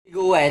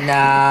Sigu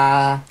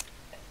and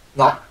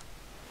Ngọc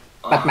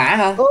Bạch Mã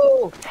hả?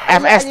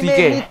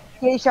 FSDK.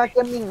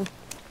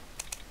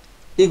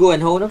 Sigu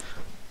and who nữa?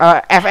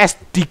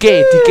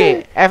 FSDK,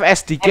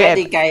 FSDK.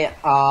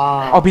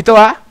 Obito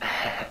á?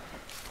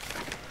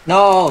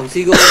 No,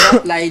 Sigu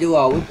not play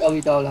duo with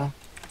Obito là.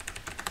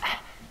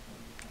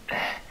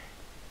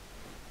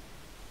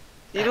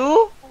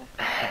 Siru?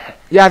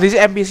 Yeah, this is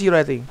NPC right,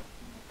 I think.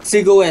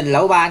 Sigu and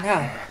Lão Ban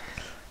ha.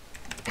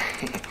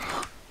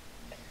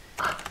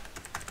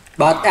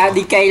 But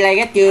DK like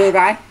get chưa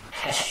right?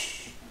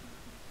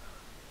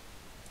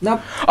 Nope.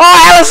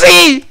 Oh,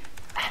 LC!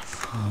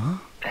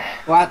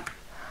 What?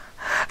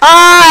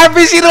 Ah,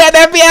 NPC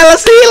and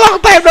LC, long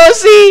time no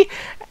see.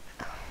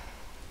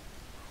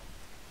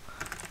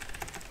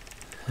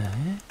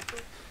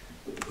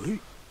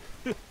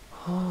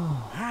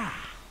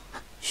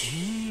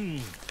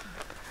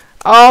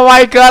 Oh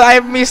my god, I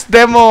missed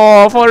them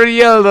all, for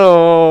real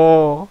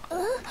though.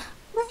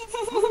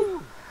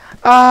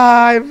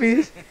 I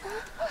missed.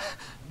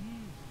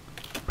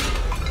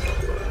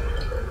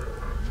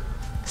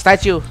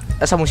 Statue,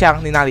 什么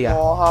箱？你哪里啊？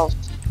我 house。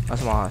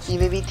什么 house？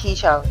 EVP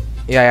墙。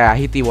Yeah,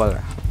 hit the wall.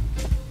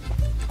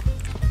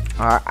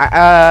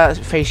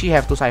 Facey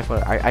have to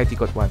cipher. I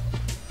got one.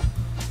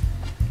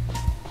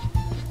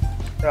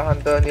 The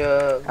hunter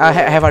near.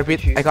 Have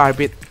heartbeat. I got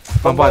heartbeat.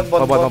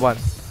 Bon.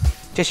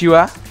 Chase you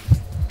ah?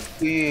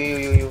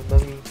 You, no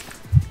me.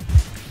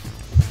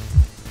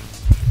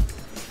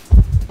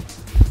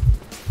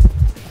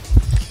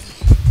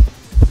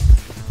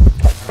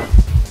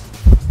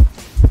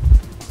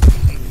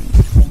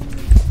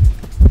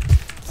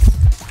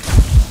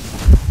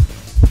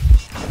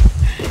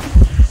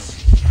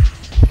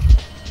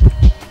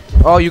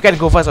 Oh, you can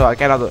go first. Oh, I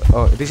cannot.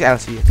 Oh, this is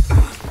LC.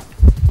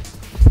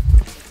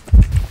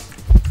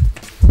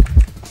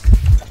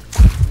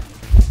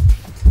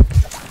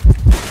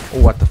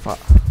 Oh, what the fuck?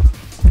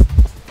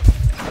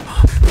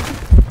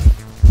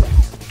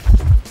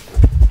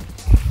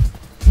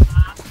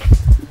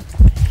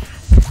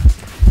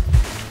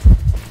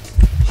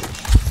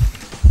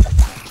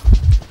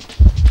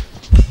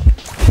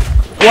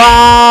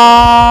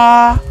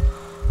 Wow!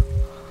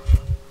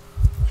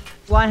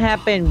 What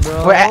happened,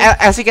 bro? Wait,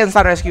 LC can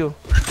start rescue.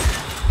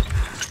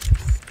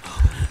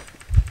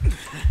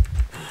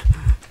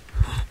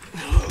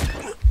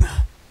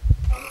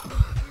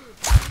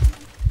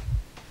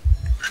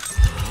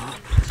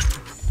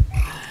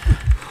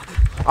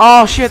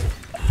 Oh shit!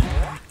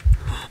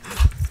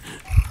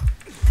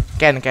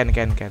 Can.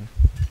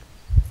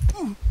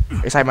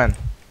 Hey Simon.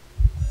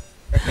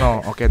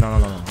 No, okay,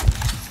 no.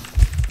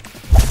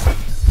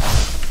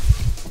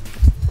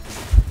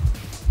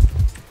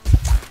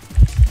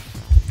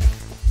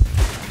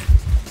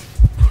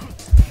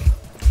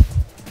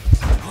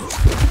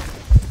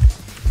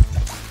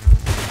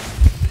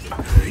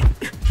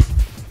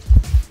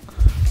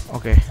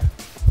 Okay.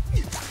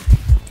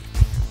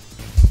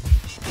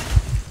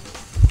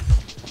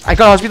 I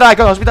got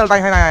hospital,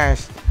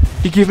 nice.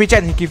 He give me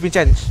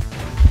chance.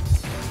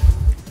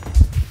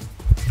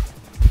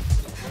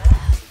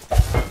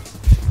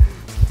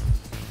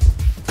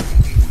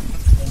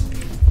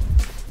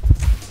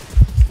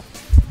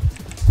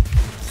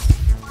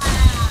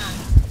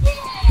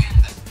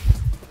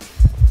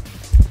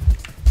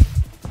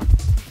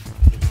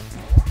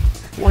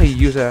 What he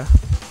use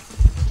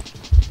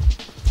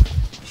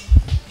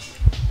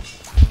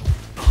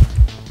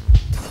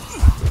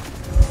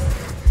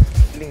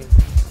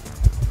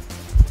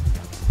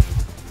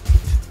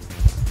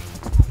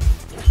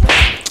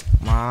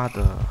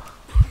Mother.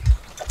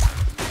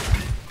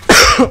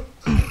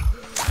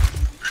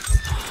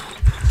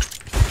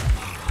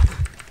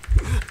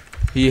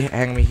 He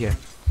hang me here.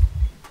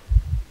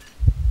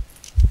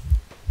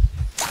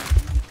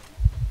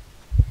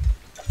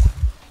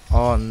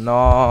 Oh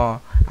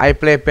no, I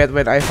play bad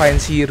when I find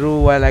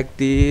Zero. I like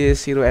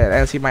this. Zero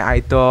and LC my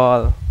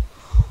idol.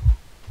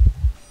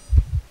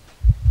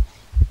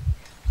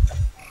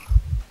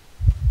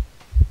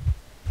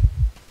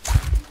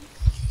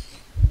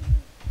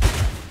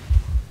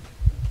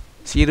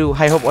 Zero,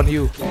 high hope on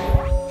you.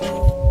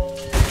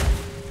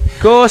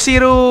 Go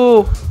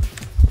Zero!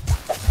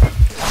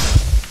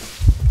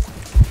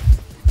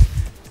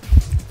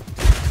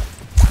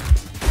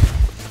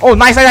 Oh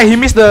nice, he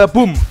missed the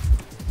boom.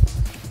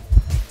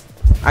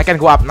 I can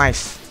go up,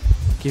 nice.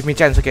 Give me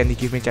chance again,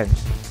 give me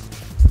chance.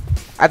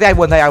 I think I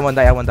won't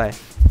die.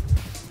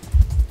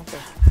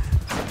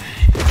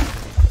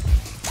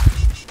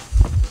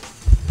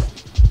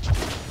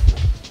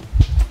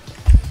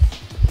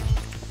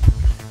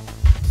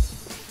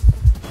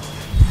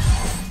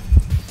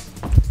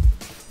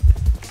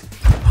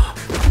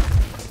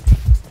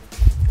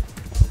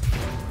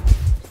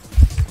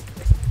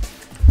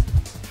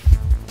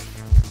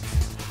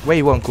 Where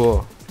you want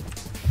go?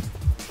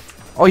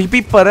 Oh, he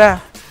people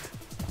ah.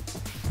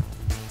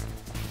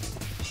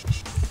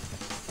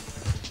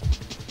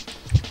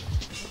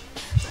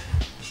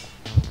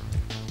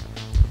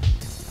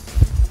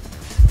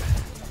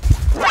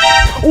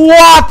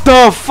 What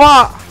the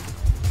fuck?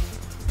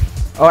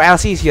 Oh,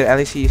 LC is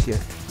here.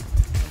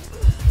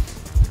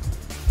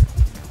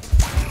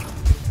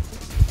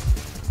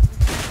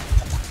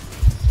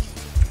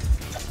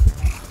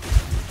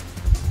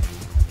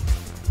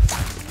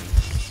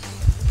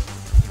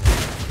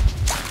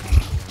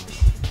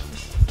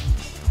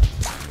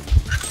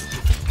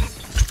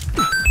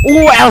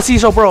 LC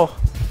so pro.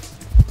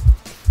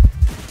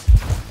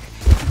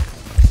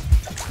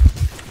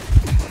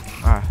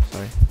 Ah,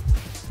 sorry.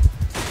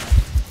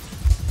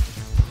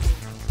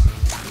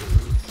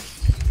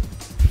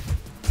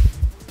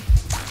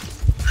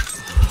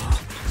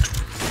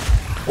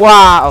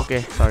 Wah,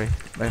 okay, sorry.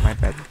 My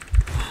bad.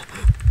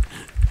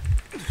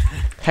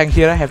 Hang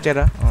here, have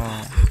chair.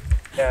 Oh.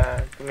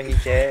 Ya, cuma di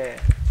C.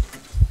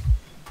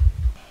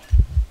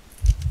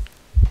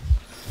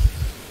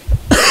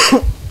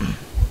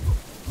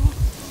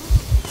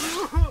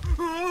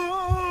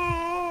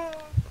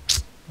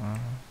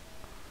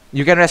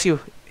 You can rescue.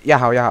 Ya,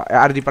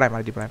 ada di prime,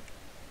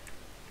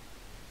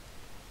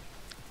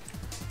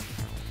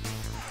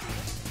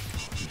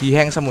 Di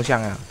hang semusyang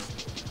ya.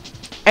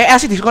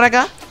 LC disconnect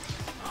ya?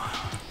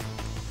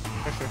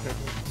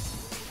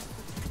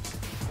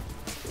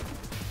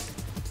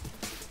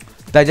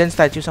 Dungeon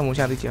statue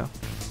semusyang di Cio.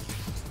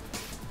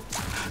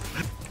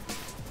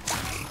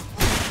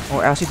 Oh,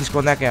 LC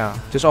disconnect ya.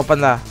 Just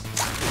open lah.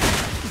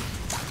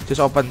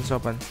 Just open.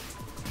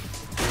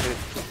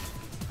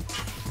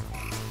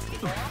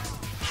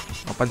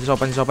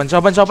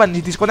 Open, di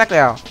disconnect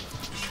ya.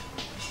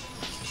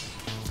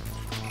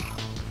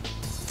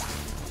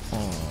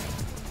 Oh.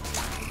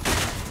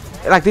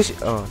 Like this.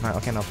 Oh, nah,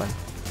 okay, open.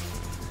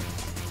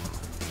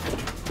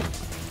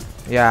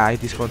 Yeah, it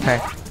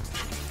disconnect.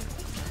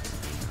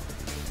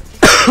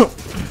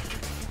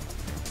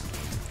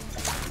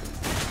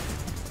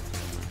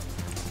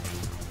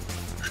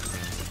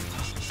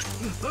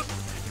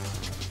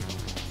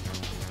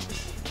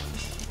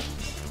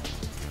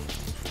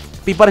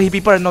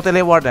 People, no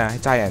teleport ah,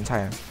 Giant.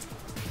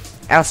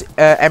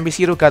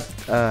 MB0 got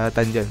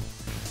dungeon.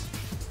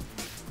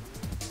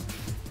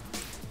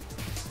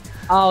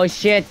 Oh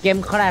shit,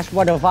 game crash,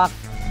 what the fuck?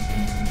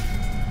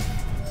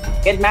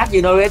 Get mad,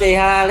 you know ready,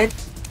 ha?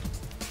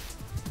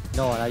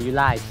 No, you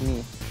lied to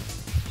me.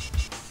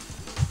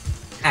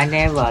 I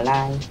never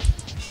lie.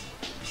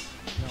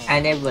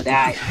 I never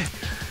die.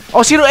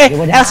 Oh, Zero,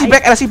 LC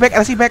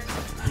back.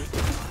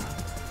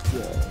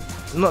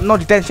 No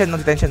detention.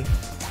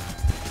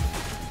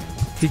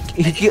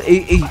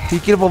 He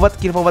kill forward.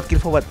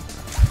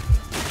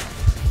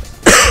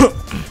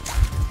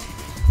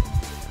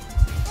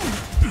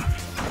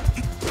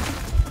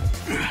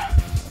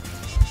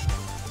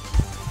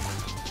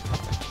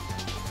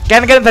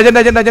 Can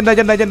dungeon.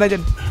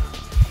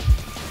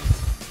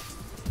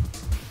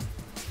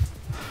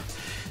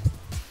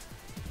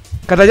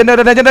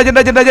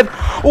 Dungeon.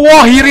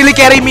 Wow, he really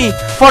carry me.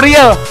 For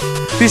real.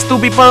 These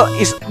two people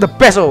is the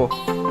best. Oh.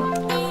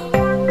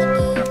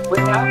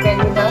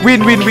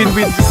 Win. Win.